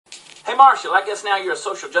Hey, Marshall, I guess now you're a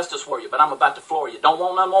social justice warrior, but I'm about to floor you. Don't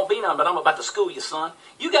want none, won't be none, but I'm about to school you, son.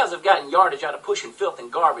 You guys have gotten yardage out of pushing filth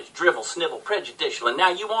and garbage, drivel, snivel, prejudicial, and now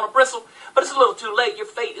you want to bristle? But it's a little too late. Your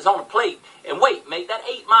fate is on a plate. And wait, mate, that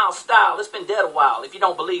 8 Mile style, it's been dead a while. If you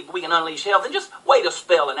don't believe we can unleash hell, then just wait a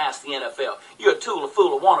spell and ask the NFL. You're a tool, a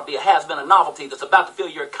fool, a wannabe, a has-been, a novelty that's about to feel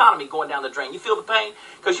your economy going down the drain. You feel the pain?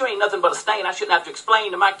 Because you ain't nothing but a stain I shouldn't have to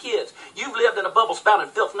explain to my kids. You've lived in a bubble spouting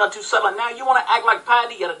filth none too subtle, and now you want to act like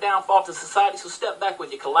piety at a downfall to society, so step back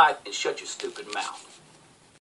with your collide and shut your stupid mouth.